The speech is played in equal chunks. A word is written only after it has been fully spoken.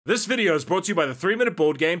This video is brought to you by the 3-Minute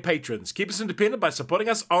Board Game patrons. Keep us independent by supporting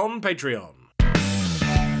us on Patreon.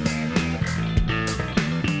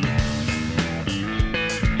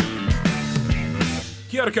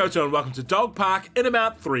 Kia ora koutou and welcome to Dog Park in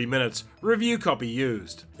about 3 minutes. Review copy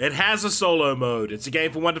used. It has a solo mode. It's a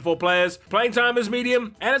game for 1 to 4 players. Playing time is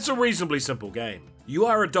medium, and it's a reasonably simple game. You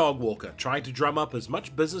are a dog walker, trying to drum up as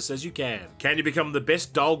much business as you can. Can you become the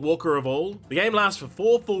best dog walker of all? The game lasts for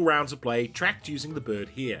 4 full rounds of play, tracked using the bird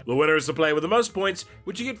here. The winner is the player with the most points,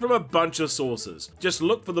 which you get from a bunch of sources. Just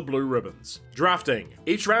look for the blue ribbons. Drafting.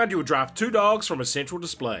 Each round you will draft 2 dogs from a central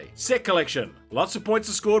display. Set collection. Lots of points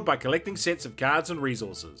are scored by collecting sets of cards and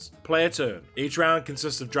resources. Player turn. Each round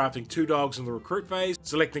consists of drafting 2 dogs in the recruit phase,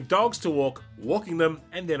 selecting dogs to walk, walking them,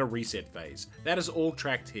 and then a reset phase. That is all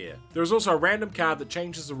tracked here. There is also a random card that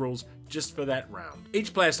changes the rules just for that round.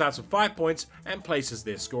 Each player starts with 5 points and places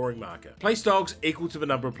their scoring marker. Place dogs equal to the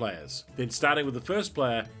number of players. Then starting with the first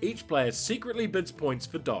player, each player secretly bids points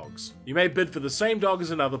for dogs. You may bid for the same dog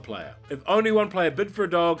as another player. If only one player bid for a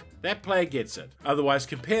dog, that player gets it. Otherwise,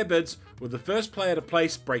 compare bids with the first player to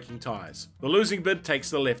place, breaking ties. The losing bid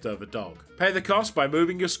takes the leftover dog. Pay the cost by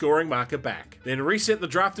moving your scoring marker back. Then reset the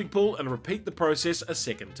drafting pool and repeat the process a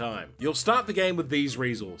second time. You'll start the game with these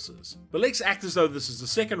resources. But let's act as though this is the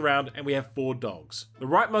second round and we have 4 dogs. The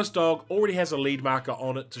rightmost dog already has a lead marker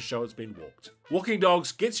on it to show it's been walked. Walking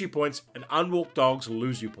dogs gets you points and unwalked dogs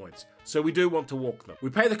lose you points, so we do want to walk them. We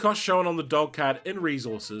pay the cost shown on the dog card in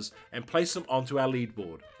resources and place them onto our lead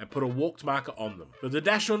board and put a walked marker on them. For the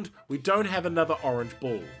Dachshund, we don't have another orange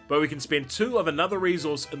ball, but we can spend 2 of another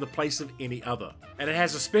resource in the place of any other. And it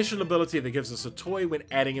has a special ability that gives us a toy when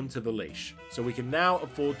adding him to the leash, so we can now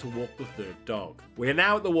afford to walk the 3rd dog. We are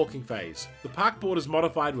now at the walking phase. The park board is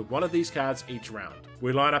modified with 1 of these cards each round.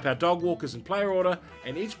 We line up our dog walkers in player order,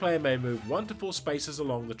 and each player may move 1 to 4 spaces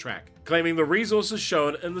along the track, claiming the resources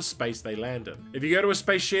shown in the space they land in. If you go to a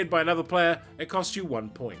space shared by another player, it costs you 1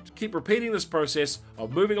 point. Keep repeating this process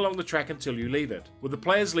of moving along the track until you leave it, with the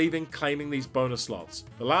players leaving claiming these bonus slots.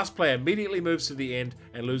 The last player immediately moves to the end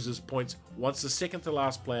and loses points once the second to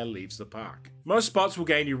last player leaves the park. Most spots will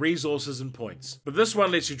gain you resources and points, but this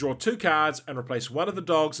one lets you draw 2 cards and replace 1 of the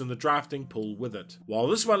dogs in the drafting pool with it, while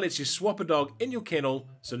this one lets you swap a dog in your kennel,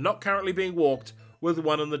 so not currently being walked, with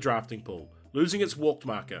one in the drafting pool, losing its walked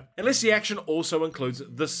marker, unless the action also includes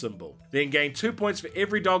this symbol. Then gain 2 points for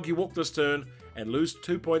every dog you walk this turn, and lose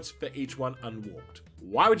 2 points for each one unwalked.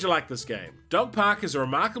 Why would you like this game? Dog Park is a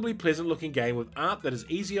remarkably pleasant looking game with art that is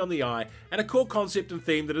easy on the eye and a core concept and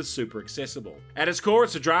theme that is super accessible. At its core,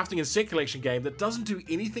 it's a drafting and set collection game that doesn't do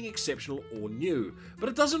anything exceptional or new, but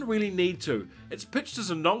it doesn't really need to. It's pitched as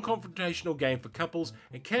a non-confrontational game for couples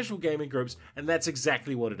and casual gaming groups, and that's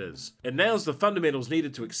exactly what it is. It nails the fundamentals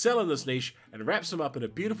needed to excel in this niche and wraps them up in a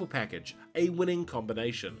beautiful package, a winning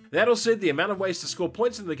combination. That all said, the amount of ways to score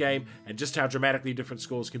points in the game and just how dramatically different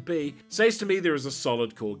scores can be says to me there is a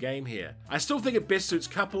solid core game here. I still think it best suits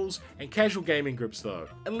couples and casual gaming groups though,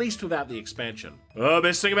 at least without the expansion. The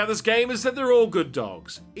best thing about this game is that they're all good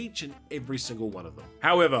dogs, each and every single one of them.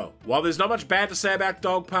 However, while there's not much bad to say about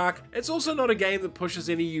Dog Park, it's also not a game that pushes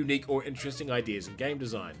any unique or interesting ideas in game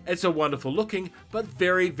design. It's a wonderful looking, but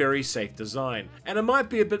very safe design, and it might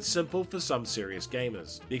be a bit simple for some serious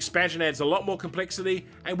gamers. The expansion adds a lot more complexity,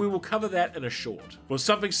 and we will cover that in a short. For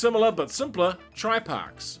something similar but simpler, try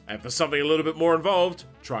Parks. And for something a little bit more involved,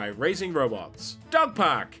 try Raising Robots. Dog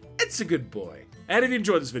Park, it's a good boy. And if you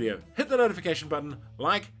enjoyed this video, hit the notification button,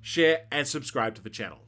 like, share, and subscribe to the channel.